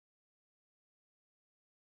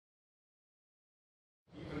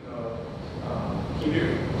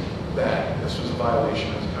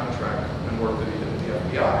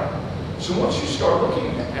So once you start looking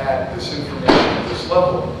at this information at this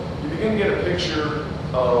level, you begin to get a picture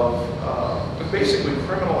of basically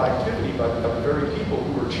criminal activity by the very people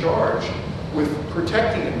who are charged with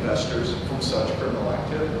protecting investors from such criminal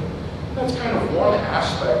activity. That's kind of one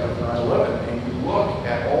aspect of 9/11, and you look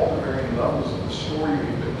at all the varying levels of the story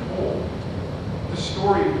we've been told. The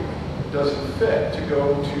story doesn't fit to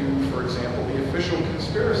go to, for example, the official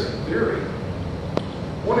conspiracy theory.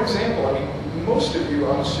 One example, I mean, most of you,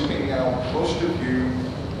 I'm assuming now, most of you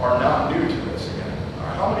are not new to this again.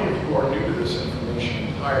 How many of you are new to this information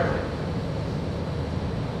entirely?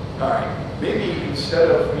 All right, maybe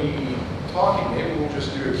instead of me talking, maybe we'll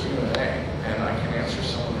just do a Q&A, and I can answer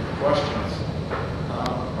some of your questions.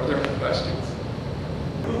 Are there any questions?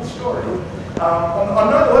 Cool story. On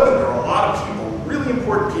 9/11, there were a lot of people, really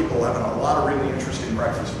important people, having a lot of really interesting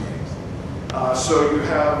breakfast meetings. So you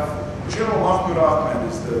have General Mahmoud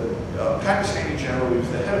Ahmad is the Pakistani general who's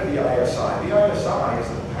the head of the ISI. The ISI is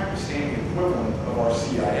the Pakistani equivalent of our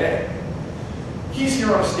CIA. He's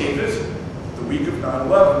here on a state visit the week of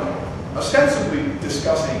 9/11, ostensibly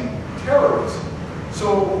discussing terrorism.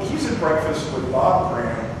 So he's at breakfast with Bob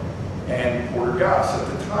Graham and Porter Goss. At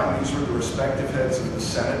the time, these were the respective heads of the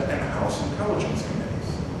Senate and House Intelligence Committees.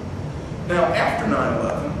 Now, after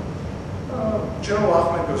 9/11, General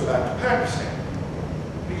Ahmad goes back to Pakistan.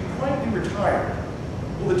 He quietly retired.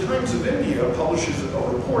 Well, the Times of India publishes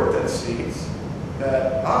a report that states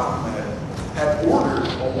that Ahmad had ordered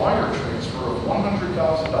a wire transfer of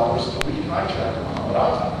 $100,000 to lead hijacker Muhammad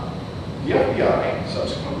Atta. The FBI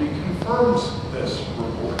subsequently confirms this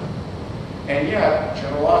report. And yet,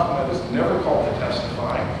 General Ahmad is never called to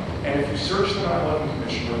testify, and if you search the 9/11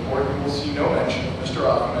 Commission report, you will see no mention of Mr.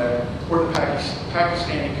 Ahmad or the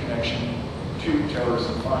Pakistani connection to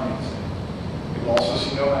terrorism financing. You will also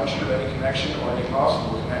see no mention of any connection or any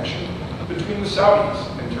possible connection between the Saudis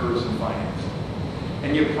and terrorism financing.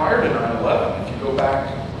 And yet prior to 9/11, if you go back,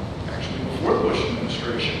 actually before the Bush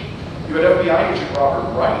administration, you had FBI agent Robert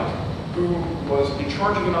Wright, who was in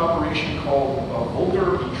charge of an operation called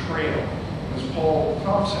Boulder Betrayal. As Paul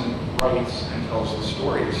Thompson writes and tells the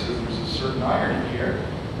story, he says there's a certain irony here,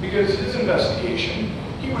 because his investigation,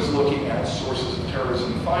 he was looking at sources of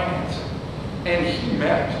terrorism financing, and he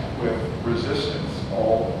met with resistance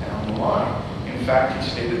all down the line. In fact, he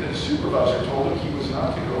stated that his supervisor told him he was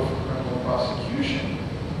not to go for criminal prosecution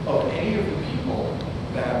of any of the people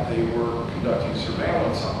that they were conducting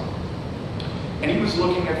surveillance on. And he was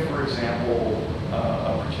looking at, for example,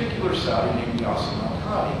 a particular Saudi named Suny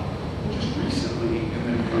Albany. Just recently in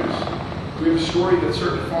the news, we have a story that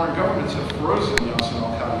certain foreign governments have frozen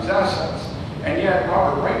Suny Albany's assets, and yet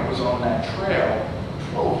Robert Wright was on that trail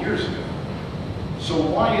 12 years ago. So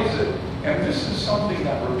why is it? And this is something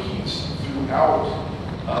that repeats throughout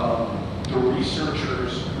the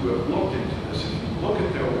researchers who have looked into this. If you look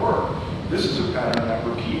at their work, this is a pattern that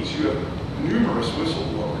repeats. You have numerous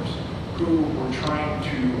whistleblowers who were trying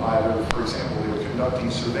to either, for example, they were conducting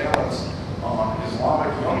surveillance on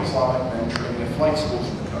young Islamic men trained in flight schools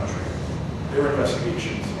in the country. Their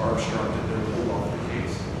investigations are obstructed. They're pulled off the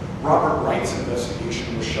case. Robert Wright's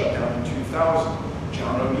investigation was shut down in 2000.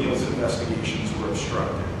 John O'Neill's investigations were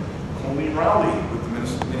obstructed. Colleen Rowley with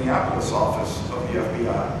the Minneapolis office of the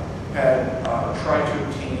FBI had tried to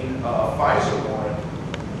obtain a FISA warrant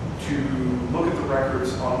to look at the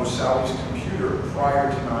records on Moussaoui's computer prior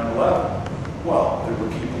to 9/11. Well, there were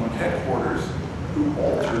people in headquarters who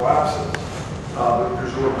altered glasses.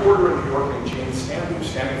 There's a reporter in New York named Jane Stanley who's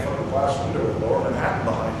standing in front of a glass window with Lower Manhattan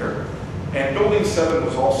behind her. And Building 7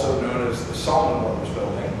 was also known as the Solomon Brothers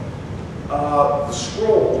building. The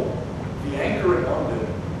Scroll, the anchor in London,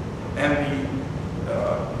 and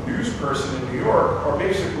the news person in New York are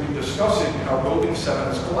basically discussing how Building 7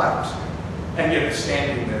 has collapsed, and yet it's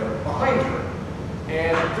standing there behind her.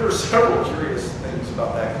 And there are several curious things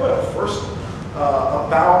about that clip. First,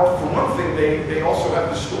 for one thing, they also have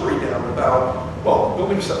the story down about, well,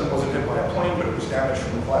 Building 7 wasn't hit by a plane, but it was damaged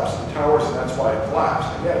from the collapse of the towers, and that's why it collapsed,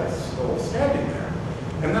 and yet it's still standing there.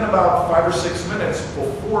 And then about 5 or 6 minutes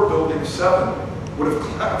before Building 7 would have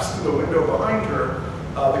collapsed to the window behind her,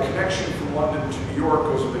 the connection from London to New York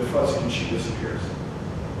goes a bit fuzzy and she disappears.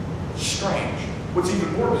 Strange. What's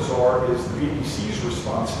even more bizarre is the BBC's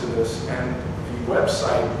response to this and the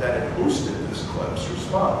website that had hosted this clip's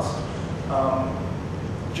response.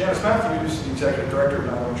 Janice Matthews, the executive director of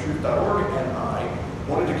 911truth.org, and I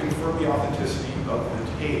wanted to confirm the authenticity of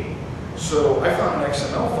the tape. So I found an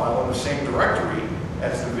XML file in the same directory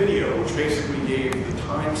as the video, which basically gave the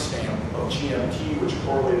timestamp of GMT, which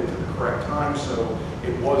correlated to the correct time, so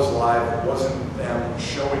it was live. It wasn't them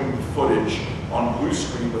showing the footage on blue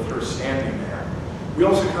screen with her standing there. We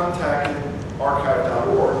also contacted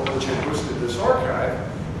archive.org, which had hosted this archive,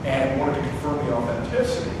 and wanted to confirm the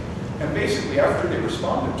authenticity. And basically, after they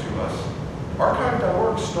responded to us,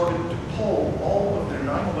 archive.org started to pull all of their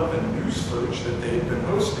 9/11 news footage that they had been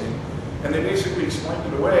hosting, and they basically explained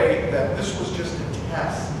it away that this was just a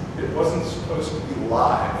test. It wasn't supposed to be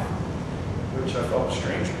live, which I felt was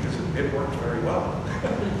strange because it worked very well.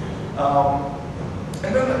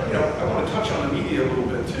 And then, I want to touch on the media a little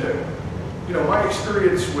bit too. My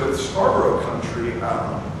experience with Scarborough Country,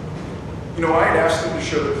 I had asked them to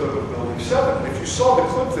show the clip of Building 7. And if you saw the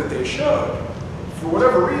clip that they showed, for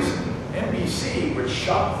whatever reason, NBC, which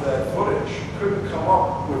shot that footage, couldn't come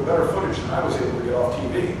up with better footage than I was able to get off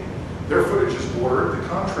TV. Their footage is blurred, the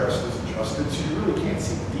contrast is adjusted, so you really can't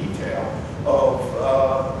see the detail of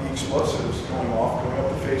the explosives going off, going up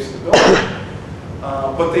the face of the building.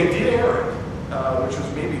 But they did air it, which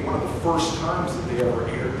was maybe one of the first times that they ever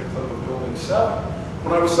aired the clip of Building 7.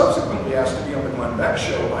 When I was subsequently asked to be on the Glenn Beck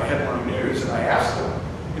show by Headline News, and I asked them,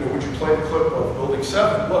 would you play the clip of Building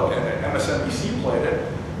 7? Look, and MSNBC played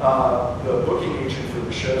it. The booking agent for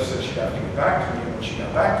the show said she'd have to get back to me, and when she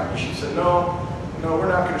got back to me, she said, no, we're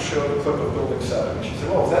not going to show the clip of Building 7. And she said,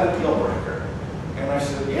 well, is that a deal breaker? And I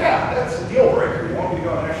said, yeah, that's a deal breaker. You want me to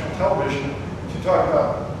go on national television to talk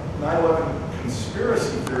about 9/11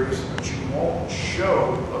 conspiracy theories, but you won't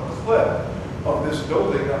show a clip of this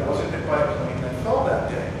building that wasn't hit by a plane that fell that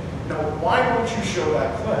day. Now, why don't you show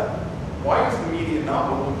that clip? Why is the media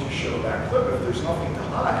not willing to show that clip if there's nothing to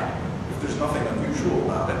hide? If there's nothing unusual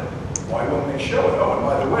about it, why wouldn't they show it? Oh, and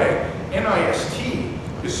by the way, NIST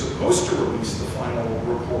is supposed to release the final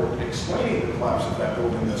report explaining the collapse of that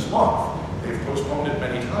building this month. They've postponed it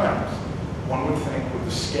many times. One would think with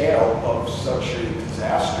the scale of such a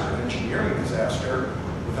disaster, an engineering disaster,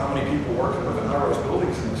 with how many people work and live in high-rise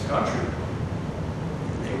buildings in this country,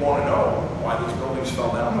 they want to know why these buildings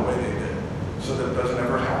fell down the way they did, so that it doesn't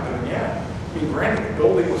ever happen again. I mean, granted, the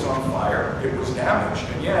building was on fire, it was damaged,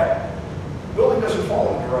 and yet, the building doesn't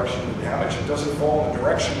fall in the direction of the damage, it doesn't fall in the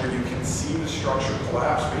direction where you can see the structure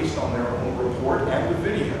collapse based on their own report and the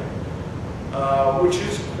video, which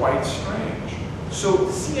is quite strange. So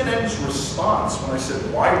CNN's response when I said,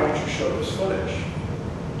 why won't you show this footage?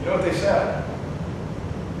 You know what they said?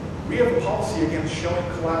 We have a policy against showing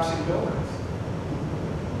collapsing buildings.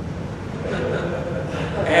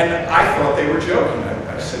 And I thought they were joking.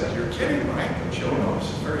 I said, you're kidding, right? Don't you know this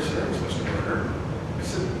is very serious, Mr. Berger. I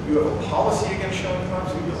said, you have a policy against showing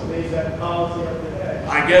collapsing buildings? They that policy up today.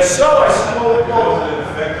 I guess so. I said, well, it wasn't in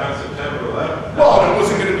effect on September 11th. Well, it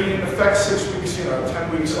wasn't going to be in effect 6 weeks,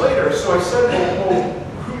 10 weeks later. So I said, well,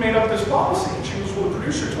 who made up this policy? And she was, well, the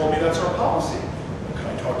producer told me that's our policy. Well, can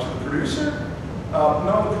I talk to the producer?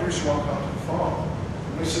 No, the producer won't come to the phone.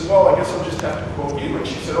 And I said, well, I guess I'll just have to quote you. And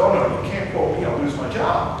she said, oh, no, you can't quote me. I'll lose my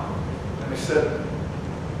job. And I said,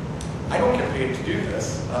 I don't get paid to do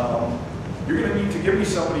this. You're going to need to give me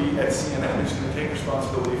somebody at CNN who's going to take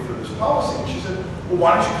responsibility for this policy. And she said, well,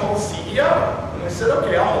 why don't you call the CEO? And I said,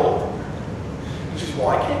 okay, I'll hold. And she said, well,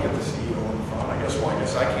 I can't get the CEO on the phone. I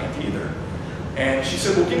guess I can't either. And she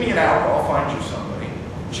said, well, give me an hour. I'll find you somebody.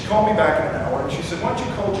 She called me back in an hour, and she said, why don't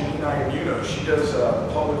you call Janine Iamuno? She does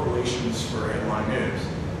public relations for Headline News.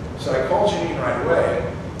 So I called Janine right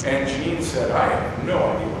away, and Janine said, I have no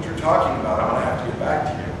idea what you're talking about. I'm going to have to get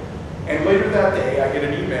back to you. And later that day, I get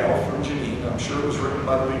an email from Janine. I'm sure it was written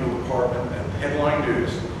by the legal department at Headline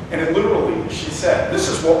News. And it literally, she said, this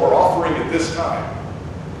is what we're offering at this time.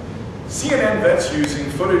 CNN vets using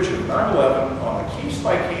footage of 9/11 on a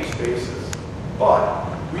case-by-case basis, but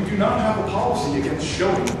we do not have a policy against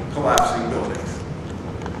showing collapsing buildings.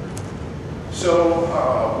 So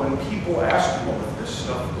when people ask me, well, if this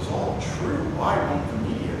stuff is all true, why won't the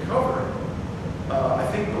media cover it? I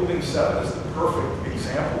think Building 7 is the perfect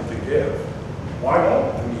example to give. Why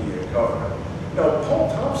won't the media cover it? Now, Paul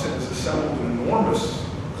Thompson has assembled an enormous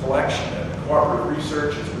collection at Cooperative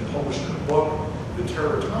Research. It's been published in a book, The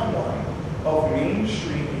Terror Timeline, of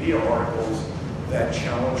mainstream media articles that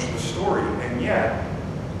challenge the story. And yet,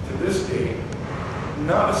 to this date,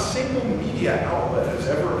 not a single media outlet has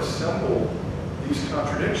ever assembled these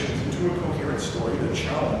contradictions into a coherent story that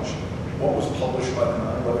challenged what was published by the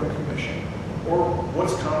 9/11 Commission or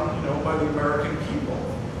what's commonly known by the American people.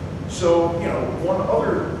 So, one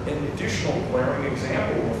other additional glaring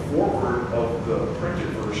example, a foreword of the printed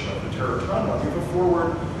version of the Terror Timeline, we have a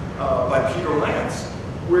foreword by Peter Lance,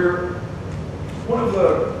 where one of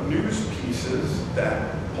the news pieces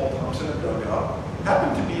that Paul Thompson had dug up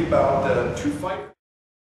happened to be about two fighters.